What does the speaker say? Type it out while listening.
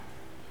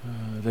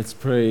Let's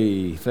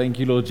pray. Thank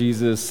you, Lord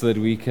Jesus, that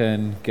we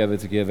can gather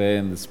together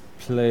in this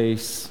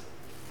place.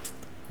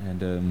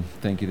 And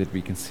thank you that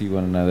we can see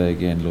one another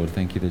again, Lord.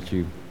 Thank you that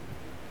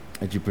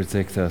you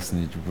protect us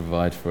and that you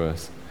provide for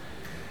us.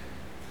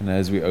 And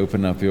as we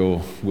open up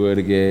your word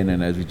again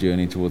and as we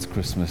journey towards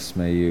Christmas,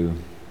 may you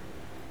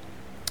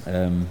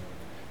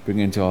bring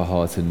into our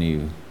hearts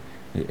anew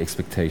the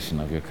expectation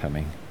of your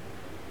coming.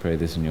 Pray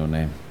this in your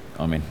name.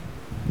 Amen.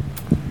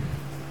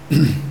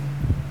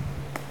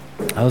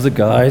 How's it,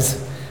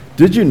 guys?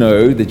 Did you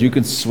know that you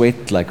can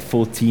sweat like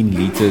 14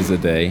 liters a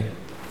day?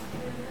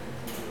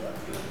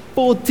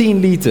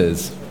 14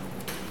 liters.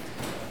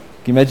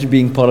 Can you imagine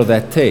being part of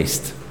that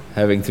test?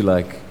 Having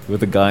to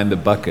with a guy in the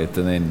bucket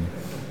and then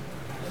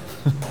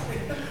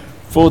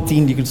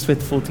 14, you can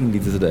sweat 14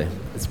 liters a day.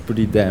 It's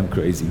pretty damn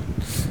crazy.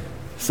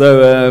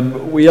 So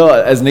we are,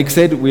 as Nick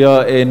said, we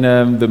are in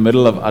the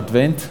middle of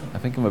Advent. I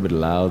think I'm a bit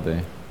loud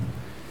there.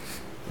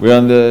 We're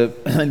in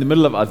the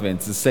middle of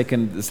Advent, the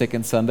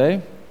second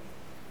Sunday,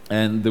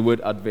 and the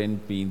word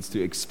Advent means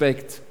to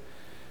expect.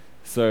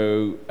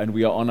 So, and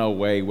we are on our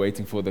way,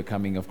 waiting for the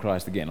coming of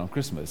Christ again on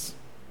Christmas.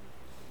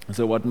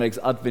 So, what makes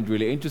Advent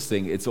really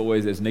interesting? It's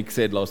always, as Nick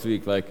said last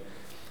week,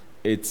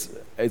 it's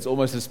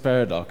almost this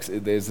paradox.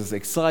 There's this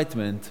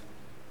excitement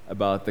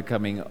about the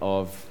coming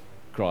of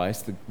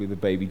Christ with the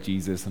baby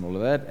Jesus and all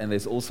of that, and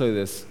there's also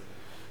this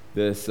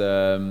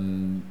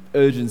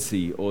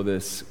urgency or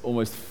this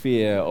almost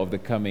fear of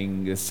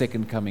the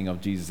second coming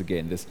of Jesus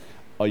again. This,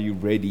 are you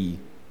ready?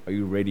 Are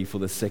you ready for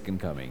the second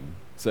coming?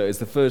 So it's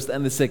the first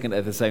and the second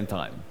at the same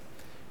time,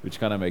 which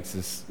kind of makes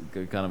this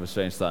kind of a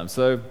strange time.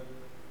 So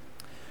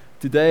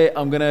today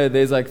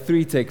there's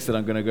three texts that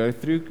I'm gonna go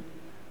through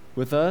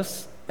with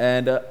us,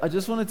 and I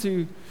just wanted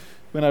to,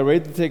 when I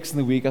read the text in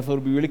the week, I thought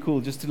it'd be really cool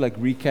just to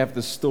recap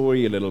the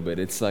story a little bit.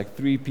 It's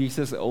three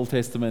pieces: Old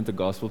Testament, a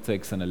gospel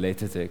text, and a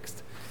letter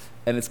text.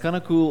 And it's kind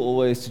of cool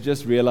always to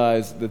just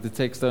realize that the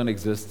texts don't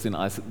exist in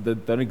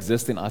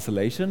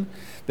isolation,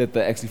 that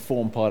they actually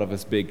form part of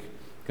this big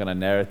kind of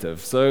narrative.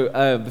 So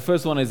the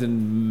first one is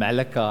in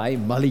Malachi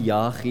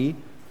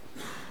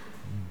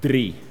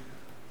 3.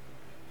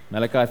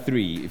 Malachi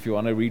 3. If you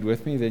want to read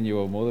with me, then you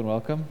are more than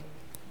welcome.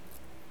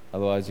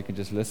 Otherwise, you can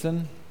just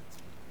listen.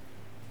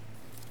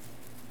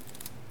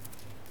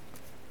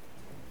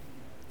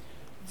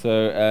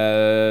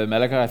 So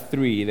Malachi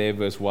 3, there,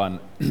 verse 1.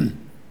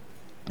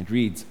 It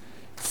reads,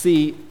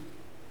 "See,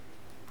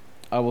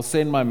 I will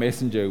send my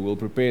messenger who will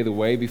prepare the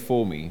way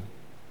before me.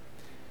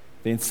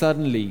 Then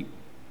suddenly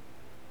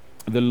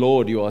the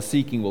Lord you are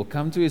seeking will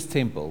come to his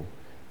temple.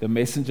 The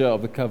messenger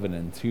of the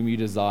covenant whom you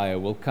desire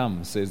will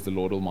come, says the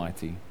Lord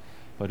Almighty.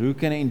 But who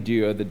can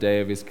endure the day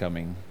of his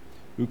coming?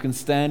 Who can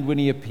stand when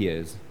he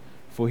appears?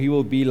 For he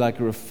will be like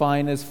a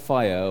refiner's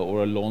fire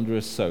or a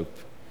launderer's soap.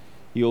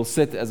 He will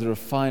sit as a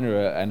refiner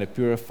and a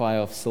purifier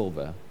of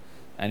silver.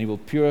 And he will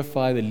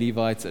purify the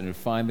Levites and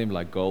refine them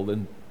like gold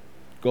and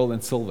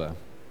silver.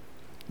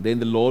 Then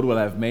the Lord will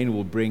have men who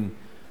will bring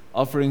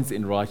offerings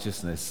in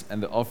righteousness,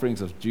 and the offerings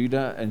of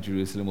Judah and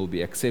Jerusalem will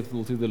be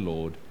acceptable to the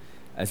Lord,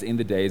 as in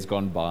the days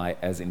gone by,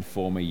 as in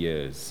former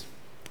years."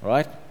 All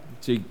right?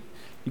 So you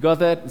got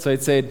that? So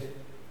it said,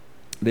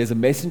 there's a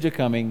messenger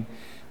coming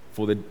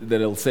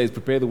that it says,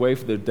 prepare the way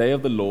for the day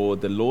of the Lord.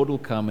 The Lord will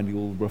come and he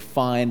will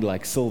refine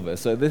like silver.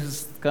 So this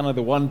is kind of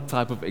the one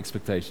type of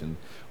expectation,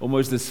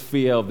 almost this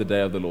fear of the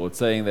day of the Lord,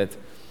 saying that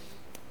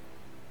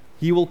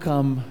he will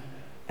come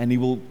and he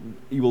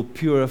will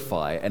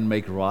purify and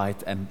make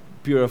right and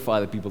purify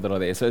the people that are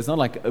there. So it's not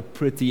like a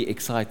pretty,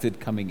 excited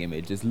coming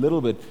image. It's a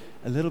little bit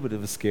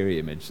of a scary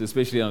image,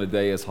 especially on a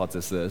day as hot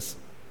as this.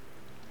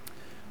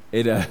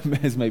 It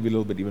is maybe a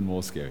little bit even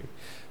more scary.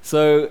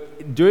 So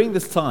during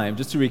this time,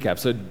 just to recap,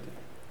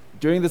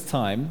 during this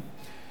time,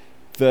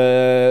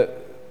 the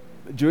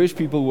Jewish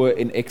people were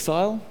in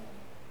exile,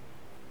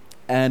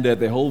 and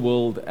the whole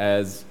world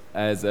as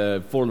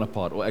fallen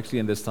apart. Or actually,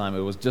 in this time, it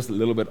was just a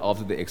little bit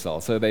after the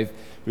exile. So they've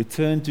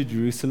returned to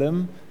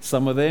Jerusalem,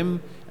 some of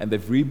them, and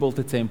they've rebuilt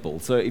the temple.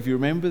 So if you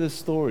remember the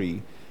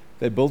story,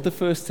 they built the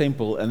first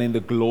temple, and then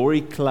the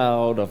glory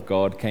cloud of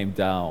God came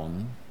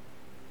down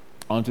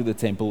onto the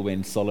temple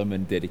when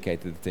Solomon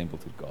dedicated the temple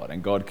to God.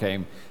 And God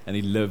came and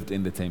he lived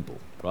in the temple,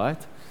 right?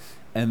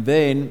 And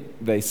then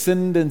they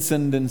sinned and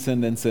sinned and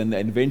sinned and sinned,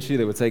 and eventually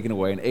they were taken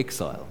away in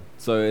exile.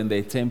 So in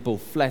their temple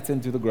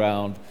flattened to the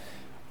ground.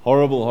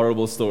 Horrible,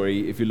 horrible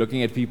story. If you're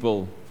looking at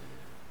people,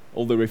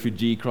 all the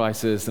refugee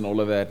crisis and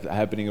all of that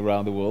happening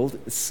around the world,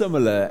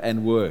 similar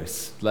and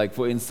worse. Like,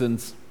 for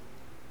instance,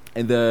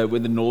 when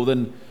the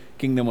northern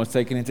kingdom was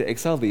taken into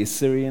exile, the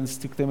Assyrians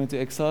took them into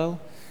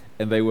exile,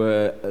 and they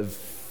were a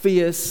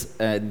fierce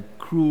and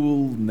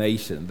cruel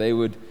nation. They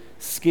would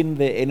skin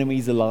their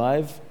enemies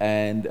alive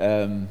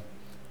and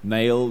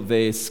nail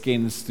their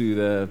skins to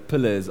the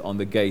pillars on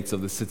the gates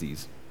of the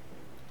cities,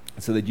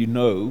 so that you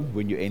know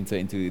when you enter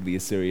into the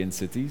Assyrian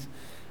cities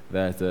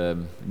that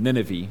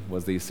Nineveh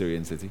was the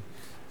Assyrian city,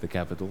 the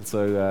capital.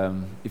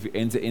 So if you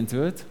enter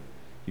into it,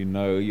 you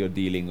know you're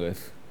dealing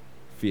with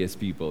fierce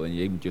people en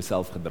jy moet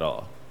jouself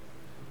gedra.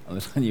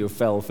 Anders gaan jy jou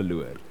vel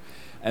verloor.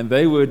 and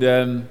they would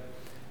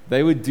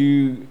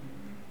do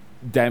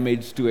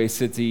damage to a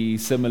city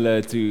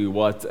similar to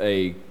what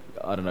a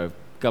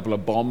couple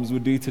of bombs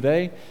would do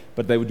today,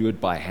 but they would do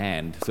it by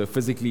hand. So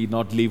physically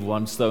not leave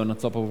one stone on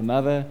top of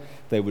another.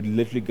 They would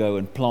literally go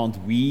and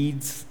plant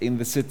weeds in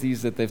the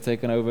cities that they've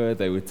taken over.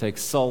 They would take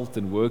salt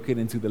and work it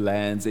into the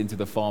lands, into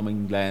the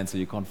farming land, so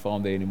you can't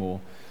farm there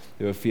anymore.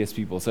 They were fierce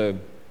people. So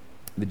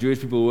the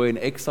Jewish people were in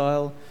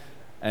exile,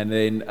 and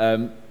then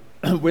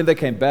when they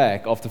came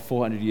back after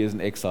 400 years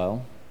in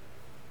exile,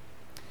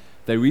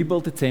 they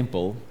rebuilt the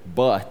temple,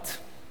 but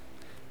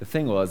the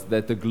thing was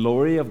that the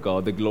glory of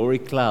God, the glory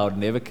cloud,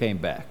 never came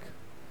back.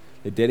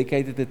 They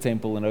dedicated the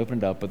temple and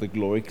opened up, but the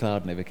glory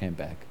cloud never came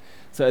back.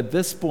 So at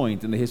this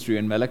point in the history,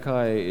 when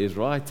Malachi is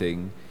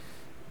writing,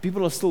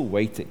 people are still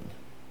waiting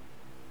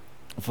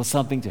for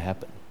something to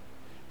happen,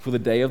 for the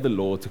day of the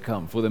Lord to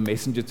come, for the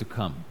messenger to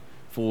come,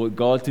 for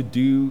God to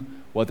do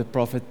what the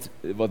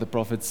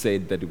prophet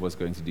said that he was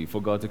going to do,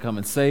 for God to come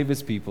and save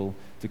his people,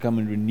 to come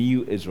and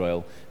renew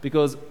Israel.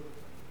 Because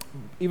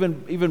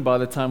even by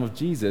the time of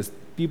Jesus,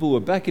 people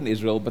were back in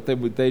Israel, but the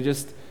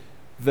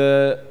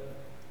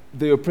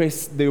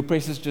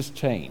oppressors just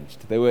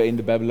changed. They were in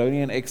the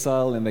Babylonian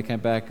exile, and they came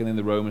back, and then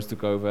the Romans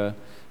took over.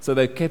 So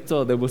they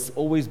was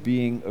always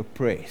being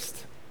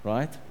oppressed,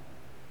 right?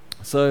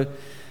 So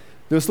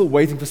they were still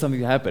waiting for something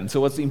to happen. So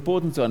what's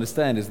important to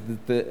understand is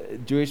that the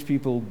Jewish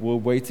people were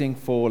waiting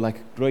for like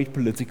a great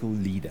political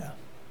leader.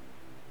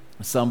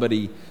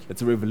 Somebody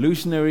that's a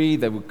revolutionary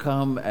that would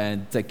come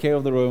and take care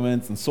of the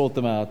Romans and sort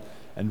them out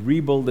and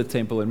rebuild the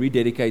temple and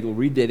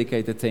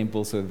rededicate the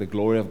temple so that the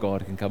glory of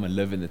God can come and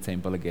live in the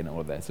temple again, all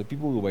of that. So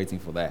people were waiting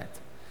for that.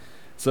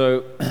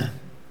 So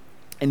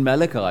in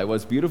Malachi,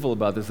 what's beautiful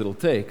about this little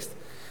text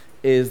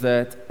is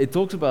that it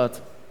talks about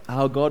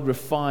how God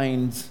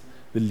refines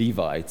the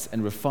Levites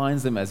and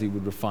refines them as he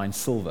would refine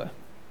silver.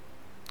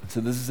 So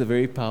this is a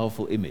very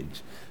powerful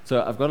image.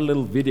 So I've got a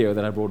little video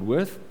that I brought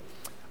with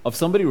of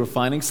somebody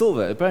refining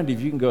silver. Apparently,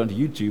 if you can go onto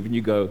YouTube and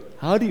you go,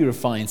 how do you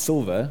refine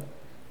silver?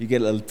 You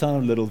get a ton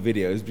of little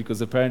videos,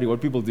 because apparently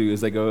what people do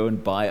is they go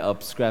and buy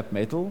up scrap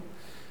metal,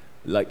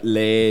 like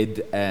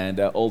lead and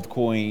old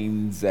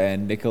coins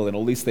and nickel and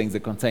all these things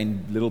that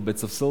contain little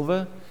bits of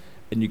silver,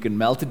 and you can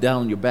melt it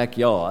down in your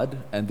backyard,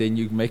 and then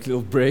you make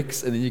little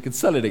bricks, and then you can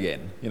sell it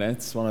again.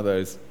 It's one of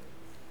those,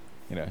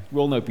 we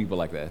all know people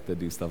like that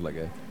do stuff like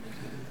that.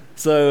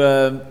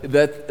 So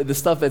that the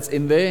stuff that's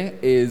in there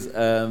is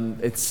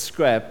it's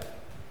scrap,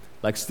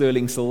 like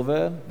sterling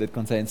silver that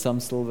contains some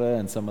silver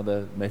and some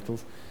other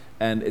metals,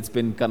 and it's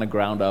been kind of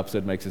ground up so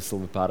it makes a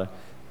silver powder.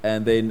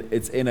 And then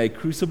it's in a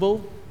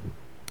crucible,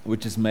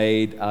 which is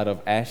made out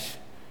of ash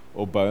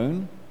or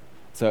bone.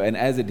 So, and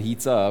as it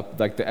heats up,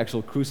 like the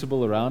actual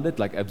crucible around it,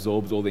 like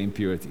absorbs all the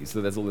impurities.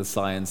 So that's all the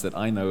science that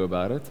I know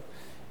about it,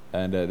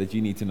 and that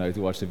you need to know to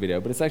watch the video.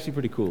 But it's actually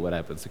pretty cool what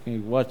happens. So can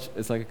you watch?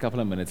 It's like a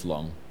couple of minutes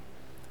long,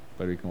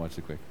 but we can watch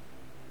it quick.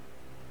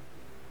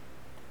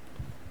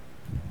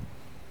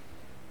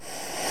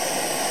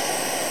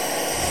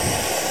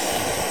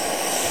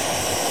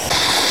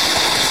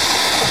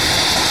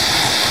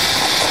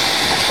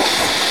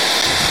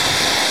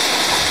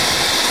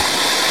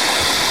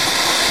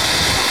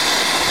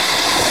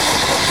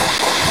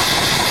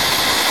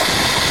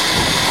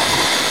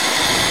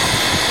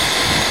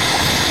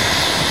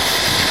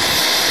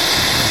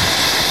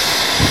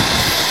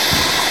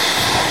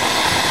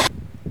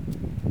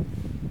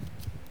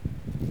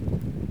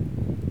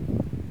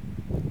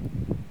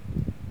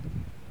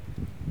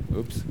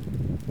 Oops.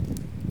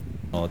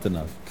 Not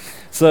enough.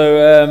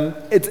 So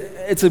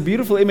it's a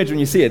beautiful image when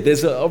you see it.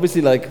 There's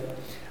obviously like,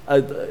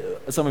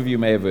 some of you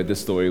may have heard this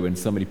story when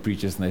somebody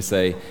preaches and they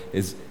say,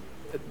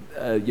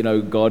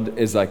 God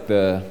is like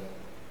the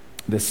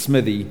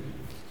smithy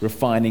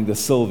refining the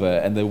silver,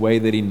 and the way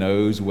that he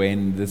knows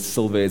when the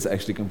silver is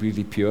actually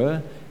completely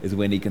pure is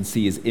when he can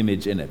see his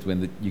image in it,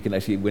 when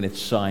it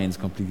shines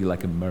completely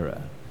like a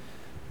mirror.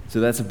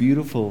 So that's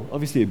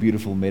obviously a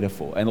beautiful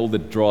metaphor. And all the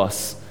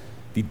dross,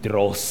 it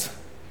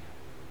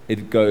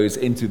goes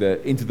into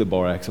the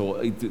borax,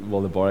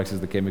 the borax is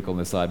the chemical on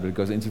the side, but it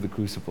goes into the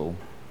crucible,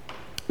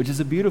 which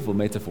is a beautiful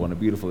metaphor and a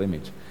beautiful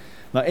image.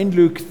 Now in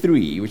Luke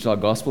 3, which is our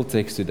gospel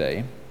text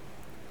today,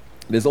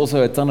 there's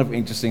also a ton of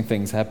interesting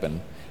things happening.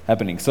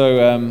 So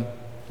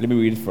let me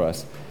read it for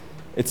us.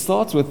 It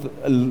starts with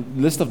a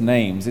list of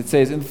names. It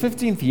says, in the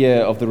 15th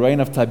year of the reign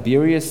of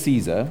Tiberius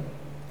Caesar.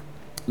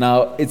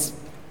 Now, it's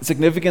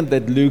significant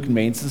that Luke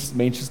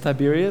mentions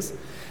Tiberius.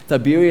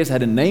 Tiberius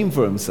had a name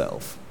for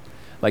himself.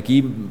 Like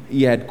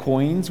he had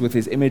coins with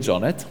his image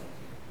on it.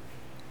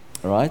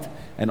 All right?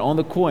 And on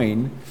the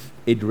coin,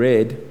 it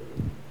read,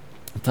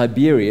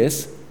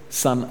 Tiberius,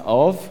 son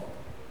of,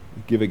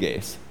 give a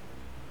guess,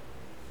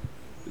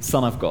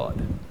 Son of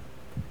God.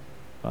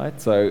 Right?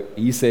 So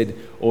he said,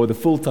 or the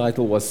full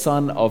title was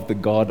Son of the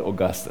God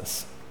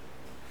Augustus.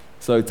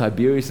 So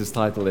Tiberius'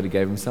 title that he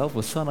gave himself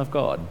was Son of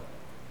God,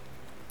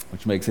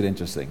 which makes it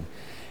interesting.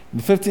 In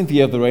the 15th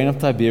year of the reign of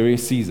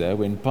Tiberius Caesar,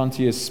 when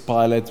Pontius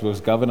Pilate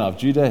was governor of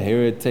Judah,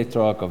 Herod,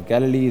 tetrarch of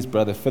Galilee, his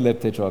brother Philip,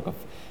 tetrarch of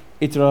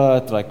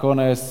Itra,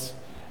 Trichonis,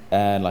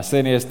 and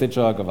Lysanias,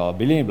 tetrarch of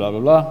Abilene, blah,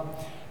 blah,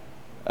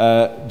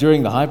 blah.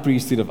 During the high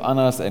priesthood of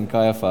Annas and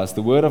Caiaphas,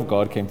 the word of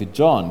God came to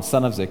John,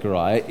 son of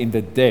Zechariah, in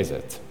the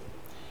desert.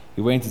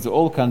 He went into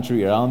all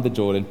country around the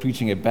Jordan,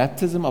 preaching a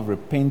baptism of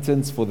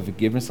repentance for the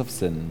forgiveness of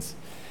sins,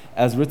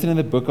 as written in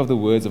the book of the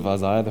words of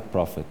Isaiah the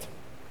prophet.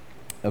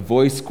 A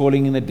voice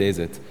calling in the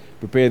desert,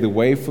 prepare the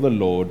way for the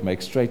Lord,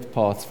 make straight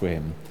paths for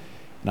him.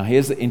 Now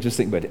here's the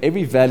interesting bit.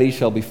 Every valley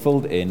shall be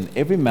filled in,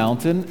 every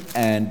mountain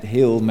and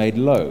hill made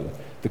low.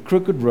 The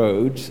crooked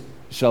roads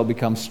shall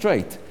become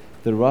straight,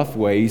 the rough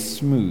ways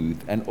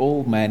smooth, and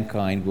all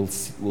mankind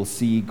will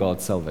see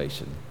God's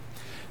salvation.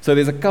 So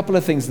there's a couple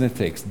of things in the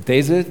text.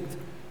 Desert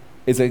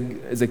is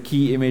a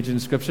key image in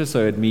Scripture,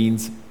 so it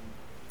means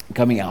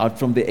coming out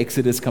from the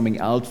Exodus, coming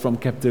out from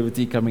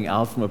captivity, coming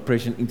out from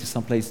oppression into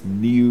someplace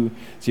new.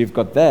 So you've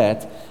got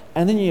that.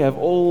 And then you have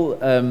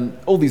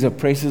all these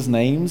oppressors'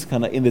 names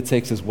kind of in the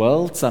text as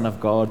well. Son of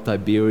God,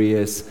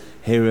 Tiberius,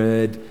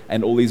 Herod,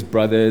 and all these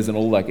brothers and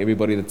all like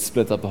everybody that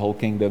split up the whole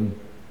kingdom.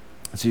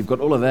 So you've got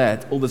all of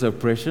that, all this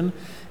oppression.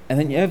 And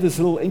then you have this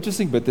little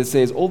interesting bit that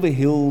says all the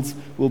hills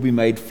will be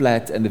made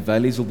flat and the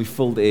valleys will be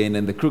filled in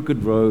and the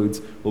crooked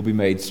roads will be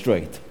made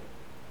straight.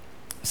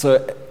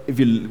 So if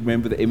you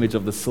remember the image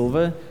of the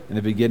silver in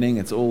the beginning,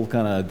 it's all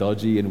kind of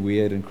dodgy and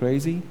weird and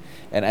crazy.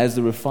 And as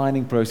the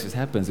refining process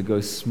happens, it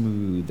goes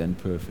smooth and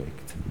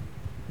perfect.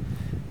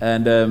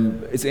 And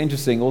it's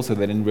interesting also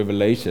that in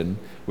Revelation,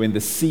 when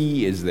the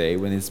sea is there,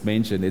 when it's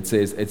mentioned, it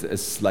says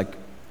it's like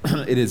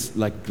it is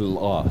like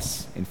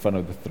glass in front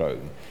of the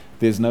throne.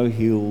 There's no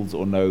hills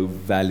or no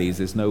valleys.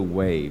 There's no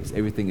waves.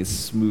 Everything is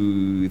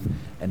smooth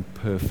and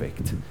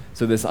perfect.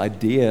 So this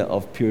idea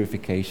of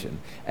purification.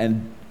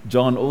 And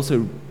John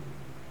also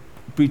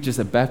preaches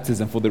a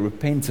baptism for the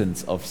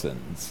repentance of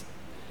sins.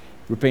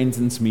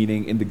 Repentance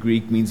meaning in the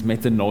Greek means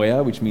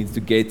metanoia, which means to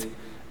get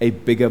a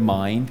bigger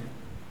mind.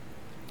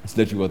 That's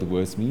literally what the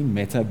words mean.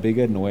 Meta,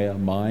 bigger, noia,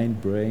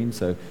 mind, brain.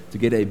 So to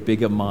get a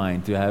bigger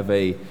mind, to have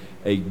a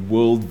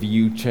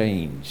worldview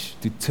change,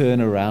 to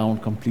turn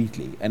around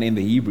completely. And in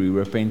the Hebrew,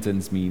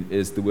 repentance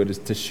the word is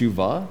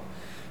teshuvah,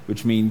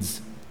 which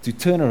means to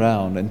turn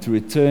around and to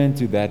return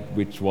to that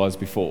which was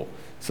before.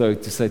 So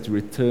to say to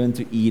return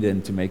to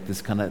Eden, to make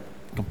this kind of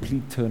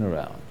complete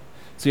turnaround.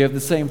 So you have the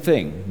same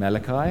thing.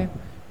 Malachi,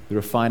 the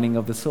refining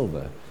of the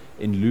silver.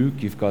 In Luke,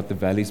 you've got the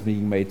valleys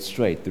being made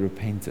straight, the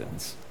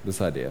repentance,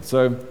 this idea.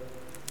 So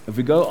if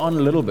we go on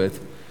a little bit,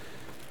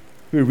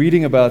 we're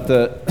reading about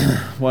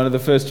one of the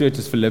first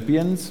churches,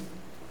 Philippians.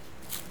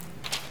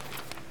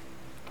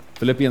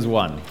 Philippians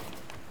 1.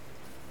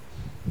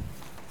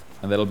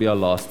 And that'll be our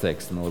last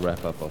text, and we'll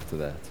wrap up after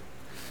that.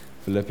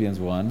 Philippians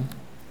 1.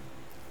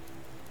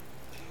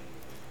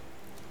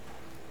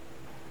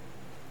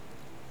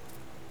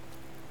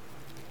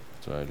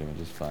 Sorry, let me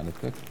just find it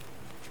quick.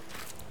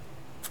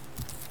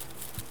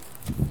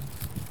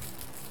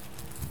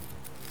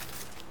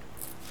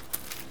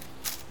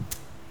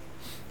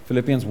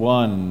 Philippians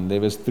 1,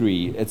 there was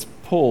 3. It's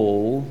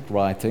Paul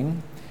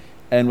writing.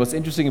 And what's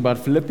interesting about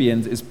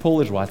Philippians is Paul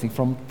is writing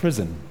from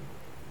prison.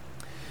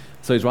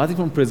 So he's writing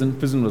from prison.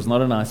 Prison was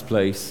not a nice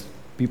place.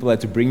 People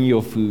had to bring you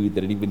your food.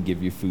 They didn't even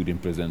give you food in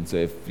prison. So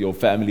if your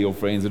family or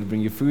friends didn't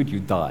bring you food, you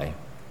die.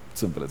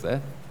 Simple as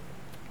that.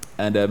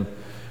 And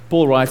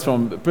Paul writes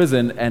from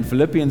prison, and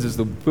Philippians is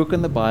the book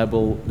in the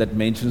Bible that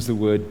mentions the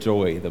word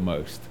joy the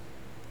most.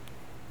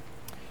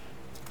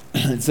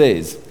 It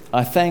says,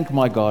 I thank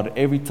my God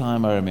every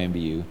time I remember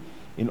you.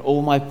 In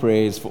all my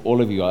prayers for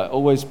all of you, I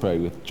always pray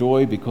with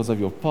joy because of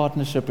your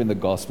partnership in the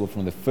gospel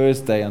from the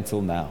first day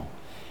until now,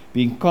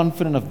 being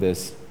confident of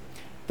this,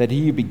 that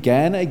he who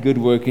began a good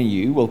work in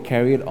you will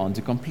carry it on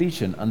to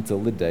completion until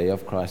the day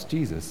of Christ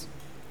Jesus.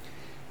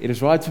 It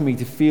is right for me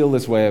to feel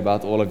this way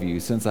about all of you,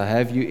 since I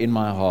have you in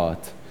my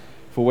heart.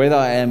 For whether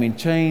I am in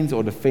chains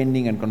or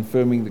defending and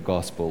confirming the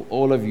gospel,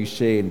 all of you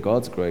share in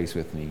God's grace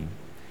with me.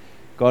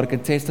 God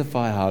can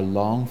testify how I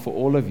long for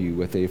all of you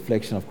with the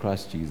reflection of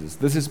Christ Jesus.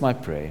 This is my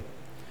prayer,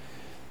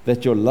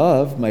 that your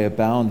love may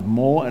abound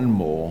more and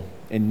more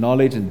in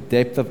knowledge and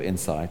depth of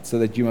insight, so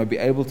that you may be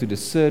able to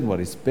discern what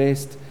is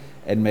best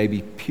and may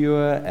be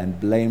pure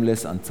and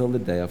blameless until the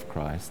day of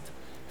Christ,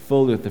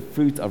 filled with the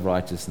fruit of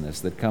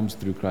righteousness that comes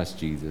through Christ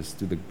Jesus,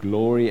 to the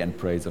glory and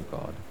praise of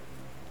God.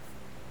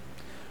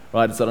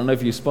 Right, so I don't know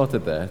if you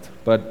spotted that,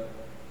 but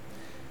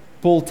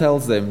Paul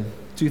tells them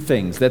two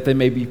things: that they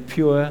may be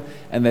pure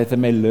and that they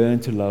may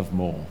learn to love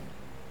more,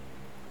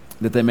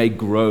 that they may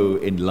grow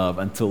in love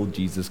until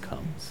Jesus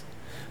comes.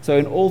 So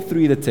in all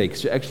three of the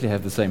texts, you actually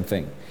have the same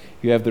thing.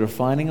 You have the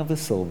refining of the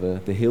silver,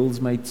 the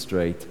hills made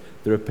straight,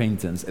 the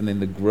repentance, and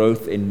then the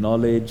growth in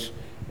knowledge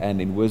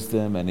and in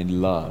wisdom and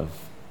in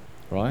love,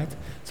 right?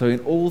 So in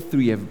all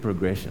three, you have a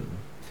progression.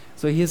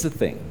 So here's the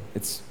thing.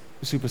 It's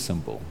super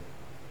simple.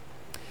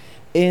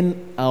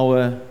 In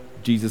our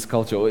Jesus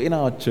culture, or in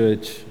our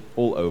church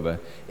all over,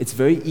 it's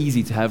very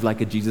easy to have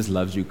like a Jesus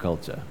loves you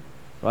culture,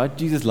 right?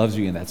 Jesus loves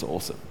you, and that's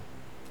awesome,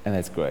 and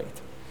that's great.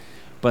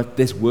 But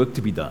there's work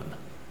to be done.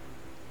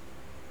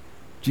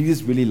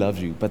 Jesus really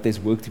loves you, but there's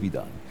work to be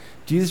done.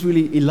 Jesus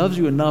really, he loves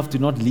you enough to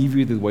not leave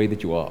you the way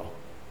that you are.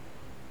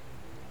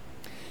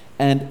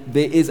 And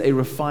there is a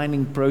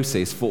refining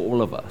process for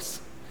all of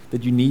us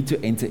that you need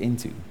to enter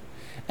into.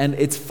 And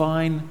it's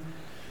fine.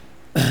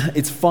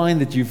 It's fine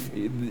that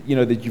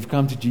you've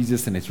come to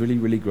Jesus, and it's really,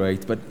 really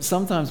great. But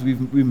sometimes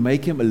we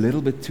make him a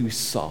little bit too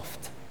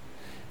soft.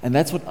 And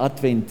that's what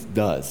Advent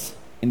does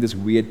in this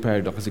weird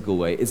paradoxical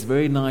way. It's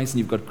very nice, and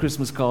you've got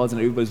Christmas cards,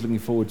 and everybody's looking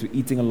forward to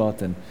eating a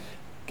lot and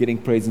getting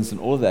presents and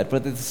all that.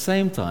 But at the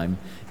same time,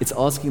 it's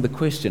asking the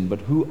question, but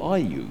who are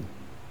you?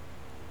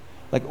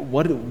 Like,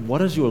 what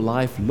does your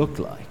life look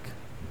like?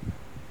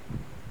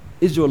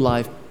 Is your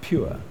life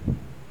pure?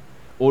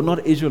 Or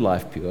not, is your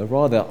life pure?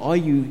 Rather, are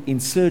you in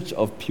search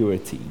of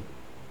purity?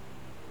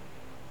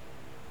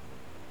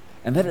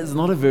 And that is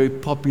not a very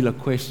popular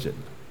question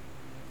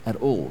at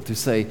all, to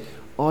say,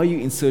 are you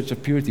in search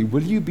of purity?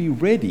 Will you be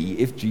ready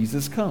if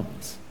Jesus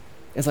comes?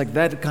 It's like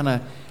that kind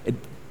of, it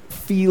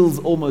feels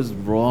almost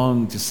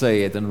wrong to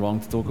say it and wrong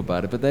to talk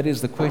about it, but that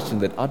is the question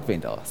that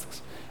Advent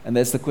asks. And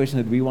that's the question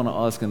that we want to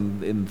ask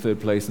in third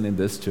place and in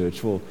this church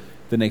for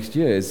the next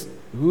year is,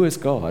 who is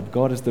God?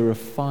 God is the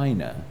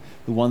refiner,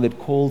 the one that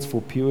calls for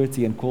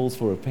purity and calls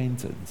for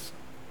repentance.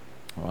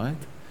 All right?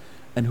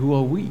 And who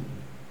are we?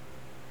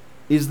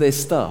 Is there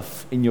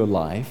stuff in your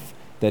life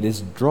that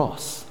is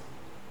dross,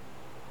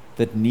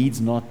 that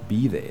needs not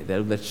be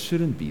there, that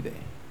shouldn't be there?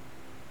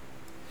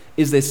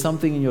 Is there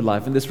something in your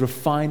life, in this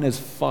refiner's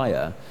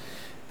fire,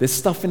 there's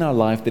stuff in our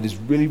life that is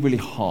really, really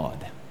hard,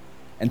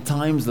 and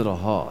times that are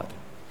hard.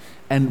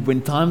 And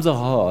when times are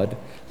hard,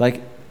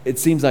 like, it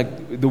seems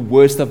like the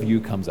worst of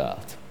you comes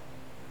out.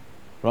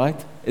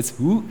 Right? It's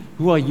who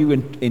are you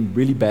in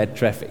really bad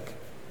traffic?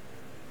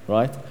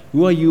 Right?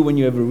 Who are you when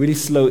you have a really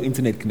slow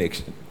internet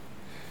connection?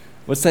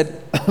 What's that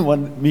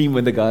one meme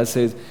when the guy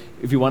says,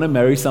 if you want to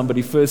marry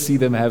somebody, first see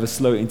them have a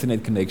slow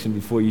internet connection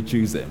before you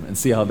choose them and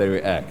see how they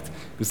react,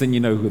 because then you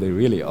know who they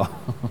really are.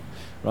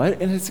 Right?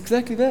 And it's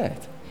exactly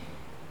that.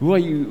 Who are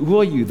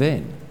you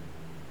then?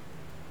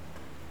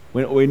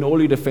 When all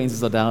your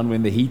defenses are down,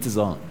 when the heat is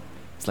on,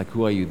 it's like,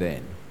 who are you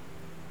then?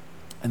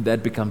 And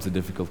that becomes a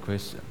difficult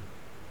question.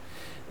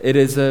 It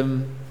is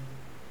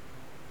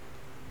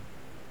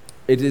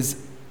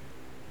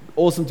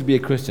awesome to be a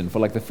Christian for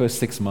like the first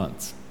 6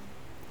 months,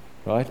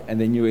 right?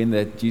 And then you're in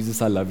that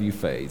Jesus, I love you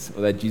phase,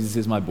 or that Jesus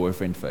is my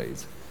boyfriend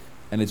phase.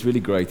 And it's really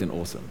great and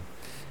awesome.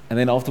 And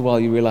then after a while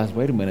you realize,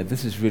 wait a minute,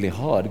 this is really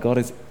hard. God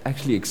is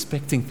actually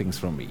expecting things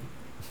from me.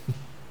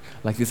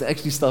 Like, there's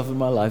actually stuff in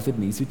my life that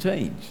needs to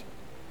change.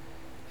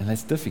 And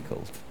that's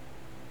difficult.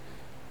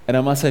 And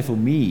I must say, for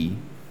me,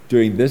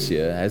 during this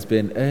year has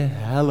been a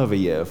hell of a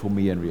year for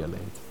me and Real Aid.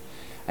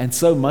 And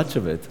so much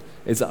of it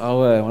is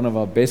one of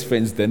our best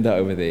friends, Dinda,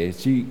 over there.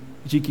 She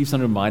keeps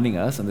on reminding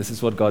us, and this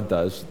is what God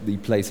does. He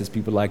places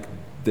people like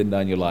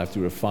Dinda in your life to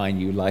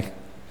refine you like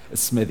a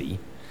smithy.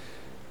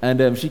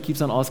 And she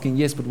keeps on asking,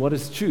 yes, but what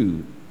is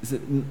true?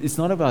 It's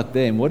not about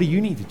them. What do you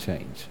need to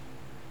change?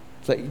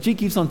 It's like she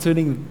keeps on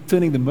turning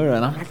the mirror,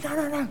 and I'm like,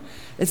 no.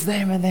 It's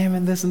them and them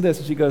and this and this.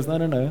 And she goes,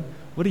 no.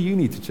 What do you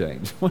need to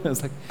change? I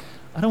was like,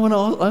 I don't want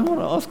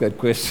to ask that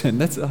question.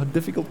 That's a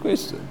difficult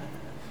question.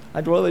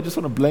 I'd rather just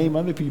want to blame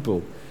other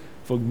people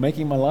for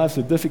making my life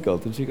so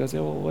difficult. And she goes,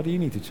 yeah, well, what do you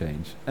need to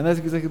change? And that's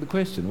exactly the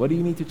question. What do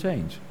you need to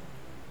change?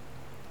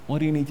 What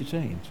do you need to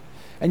change?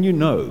 And you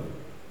know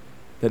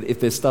that if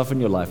there's stuff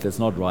in your life that's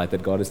not right,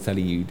 that God is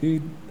telling you,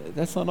 dude,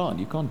 that's not on.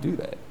 You can't do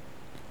that.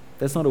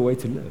 That's not a way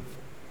to live.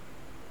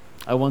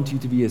 I want you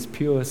to be as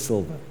pure as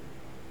silver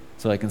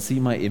so I can see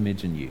my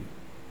image in you.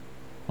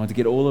 I want to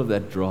get all of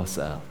that dross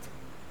out.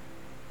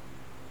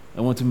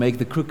 I want to make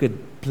the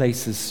crooked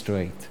places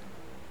straight.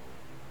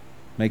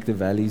 Make the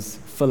valleys,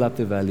 fill up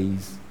the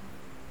valleys,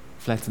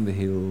 flatten the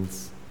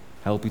hills,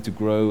 help you to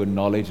grow in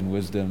knowledge and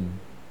wisdom,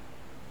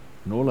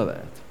 and all of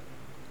that.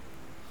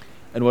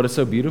 And what is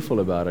so beautiful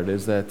about it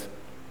is that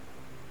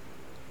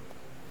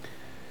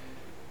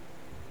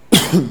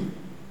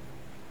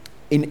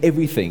in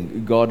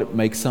everything, God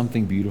makes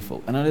something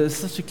beautiful. And I know it's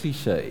such a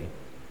cliche,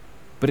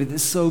 but it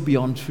is so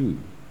beyond true.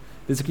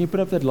 Can you put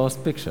up that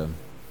last picture?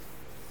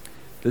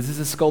 This is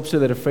a sculpture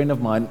that a friend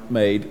of mine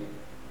made.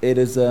 It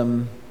is,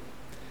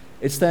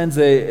 it stands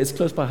there, it's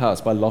close by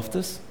house, by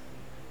Loftus,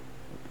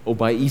 or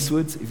by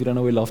Eastwoods, if you don't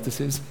know where Loftus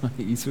is,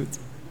 Eastwoods.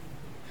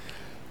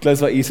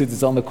 Close by Eastwoods,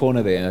 it's on the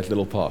corner there in that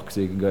little park,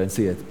 so you can go and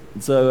see it.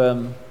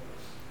 So,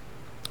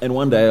 and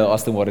one day I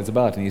asked him what it's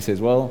about, and he says,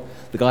 well,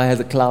 the guy has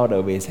a cloud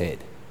over his head,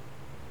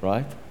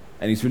 right?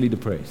 And he's really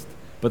depressed.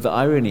 But the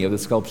irony of the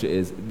sculpture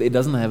is, it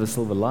doesn't have a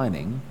silver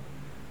lining.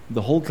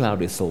 The whole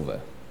cloud is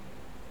silver.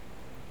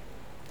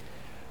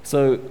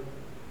 So,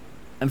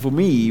 and for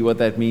me, what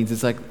that means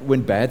is like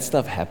when bad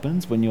stuff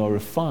happens, when you are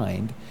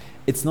refined,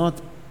 it's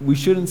not, we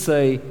shouldn't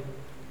say,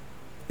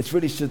 it's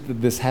really shit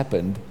that this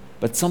happened,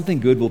 but something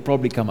good will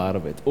probably come out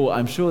of it. Or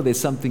I'm sure there's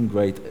something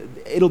great,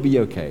 it'll be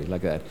okay,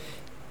 like that.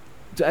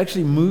 To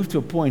actually move to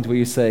a point where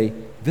you say,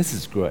 this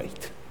is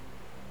great.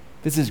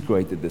 This is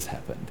great that this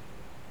happened.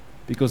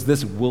 Because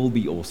this will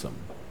be awesome.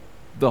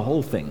 The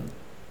whole thing.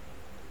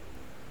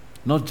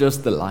 not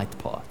just the light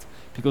part,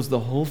 because the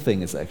whole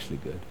thing is actually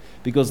good,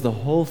 because the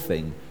whole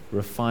thing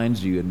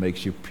refines you and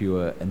makes you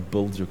pure and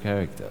builds your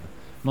character,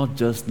 not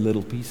just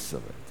little pieces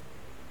of it.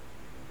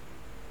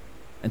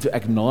 And to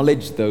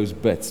acknowledge those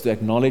bits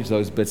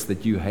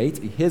that you hate.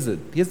 Here's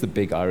the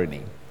big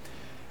irony.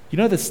 You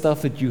know the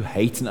stuff that you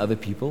hate in other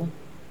people?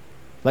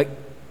 Like,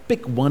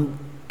 pick one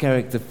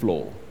character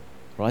flaw,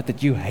 right,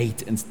 that you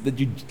hate, and that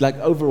you, like,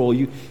 overall,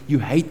 you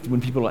hate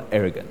when people are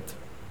arrogant.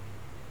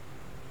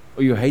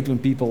 Or you hate when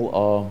people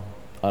are,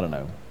 I don't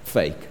know,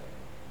 fake.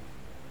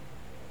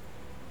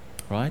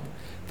 Right?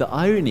 The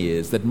irony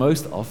is that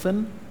most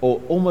often,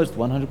 or almost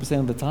 100%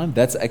 of the time,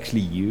 that's actually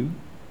you.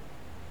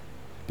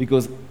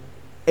 Because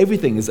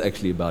everything is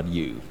actually about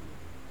you.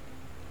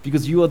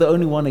 Because you are the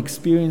only one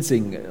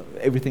experiencing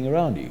everything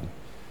around you.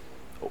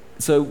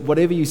 So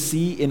whatever you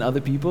see in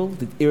other people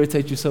that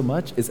irritates you so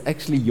much is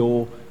actually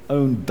your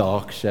own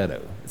dark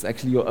shadow. It's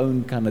actually your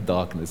own kind of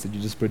darkness that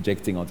you're just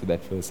projecting onto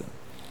that person.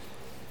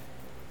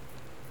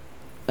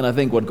 And I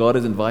think what God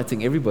is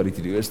inviting everybody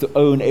to do is to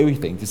own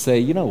everything, to say,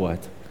 you know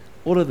what,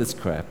 all of this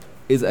crap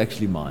is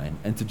actually mine,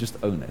 and to just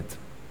own it,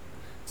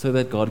 so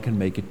that God can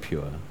make it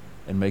pure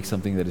and make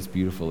something that is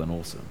beautiful and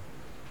awesome.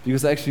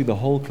 Because actually the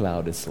whole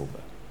cloud is silver.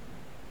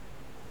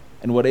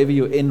 And whatever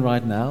you're in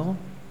right now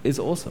is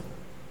awesome,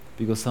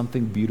 because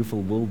something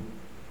beautiful will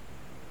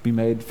be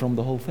made from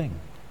the whole thing.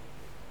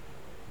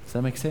 Does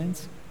that make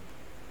sense?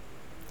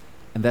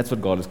 And that's what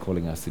God is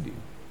calling us to do.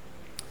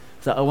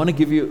 So I want to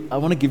give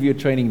you a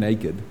training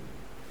naked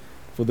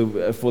for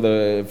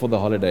the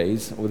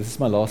holidays. Well, this is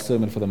my last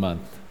sermon for the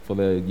month, for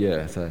the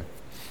year. So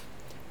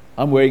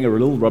I'm wearing a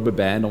little rubber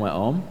band on my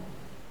arm,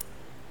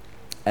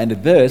 and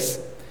this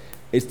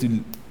is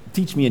to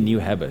teach me a new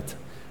habit.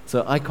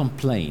 So I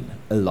complain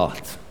a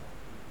lot,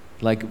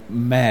 like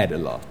mad a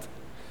lot.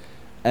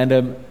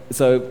 And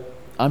so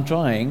I'm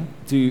trying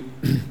to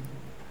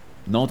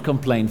not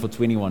complain for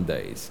 21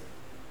 days,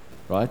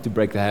 right, to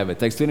break the habit. It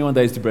takes 21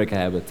 days to break a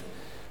habit.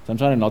 So I'm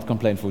trying to not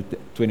complain for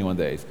 21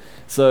 days.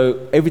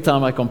 So every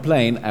time I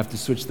complain, I have to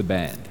switch the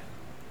band,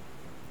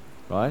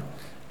 right?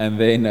 And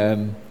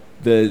then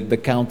the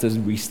counters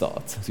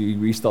restart. So you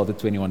restart at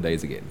 21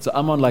 days again. So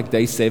I'm on like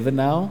day 7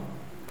 now,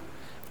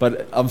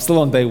 but I'm still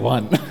on day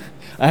 1.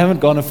 I haven't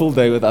gone a full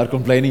day without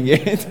complaining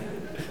yet.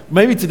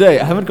 Maybe today.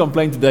 I haven't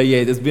complained today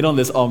yet. It's been on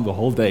this arm the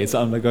whole day.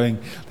 So I'm like going,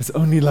 there's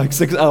only like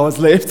 6 hours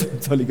left. I'm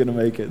totally going to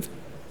make it.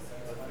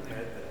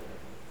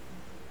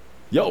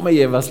 Ja, maar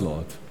jy was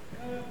laat.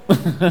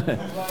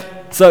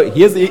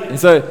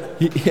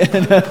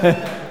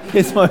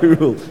 Here's my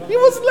rule. He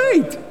was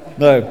late.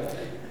 No.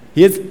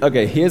 Here's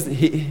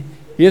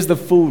the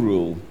full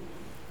rule.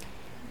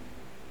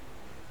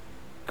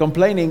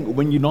 Complaining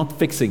when you're not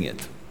fixing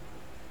it.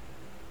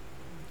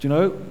 Do you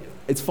know,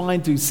 it's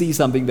fine to see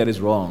something that is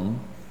wrong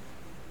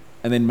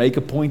and then make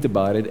a point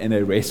about it in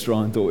a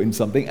restaurant or in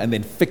something and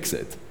then fix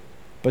it.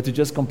 But to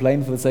just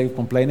complain for the sake of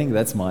complaining,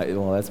 that's my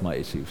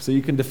issue. So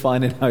you can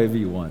define it however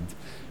you want.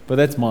 But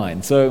that's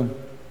mine. So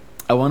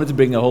I wanted to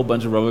bring a whole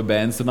bunch of rubber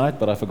bands tonight,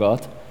 but I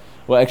forgot.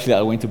 Well, actually,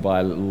 I went to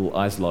buy little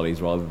ice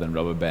lollies rather than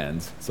rubber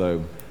bands.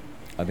 So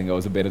I think that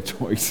was a better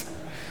choice.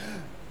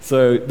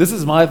 So this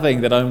is my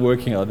thing that I'm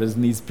working on. This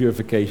needs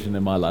purification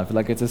in my life.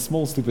 Like, it's a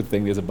small, stupid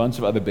thing. There's a bunch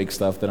of other big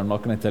stuff that I'm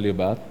not going to tell you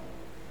about.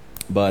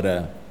 But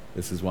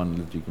this is one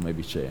that you can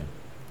maybe share.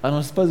 And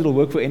I suppose it'll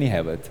work for any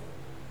habit.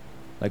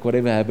 Like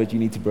whatever habit you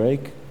need to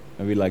break,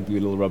 maybe like do a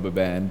little rubber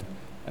band,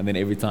 and then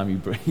every time you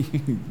break,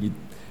 you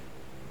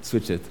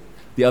switch it.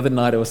 The other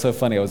night, it was so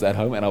funny. I was at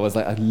home, and I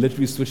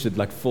literally switched it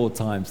like 4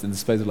 times in the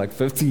space of like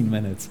 15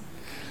 minutes.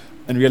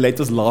 And Riolette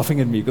was laughing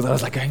at me because I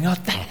was like going, oh,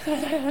 damn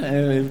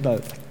it. No,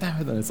 it's like,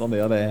 damn it, and it's on the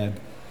other hand.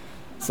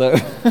 So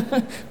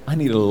I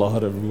need a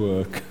lot of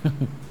work.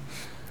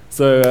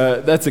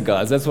 So that's it,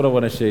 guys. That's what I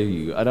want to share with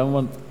you. I don't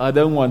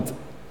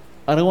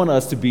want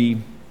us to be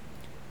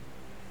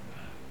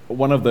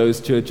one of those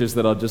churches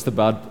that are just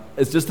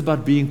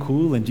about being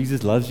cool and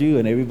Jesus loves you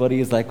and everybody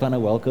is like kind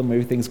of welcome,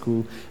 everything's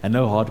cool, and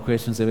no hard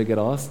questions ever get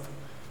asked,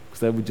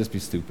 because that would just be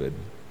stupid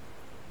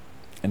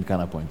and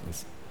kind of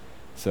pointless.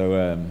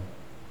 So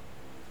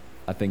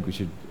I think we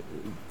should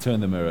turn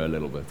the mirror a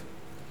little bit.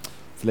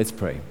 So let's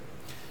pray.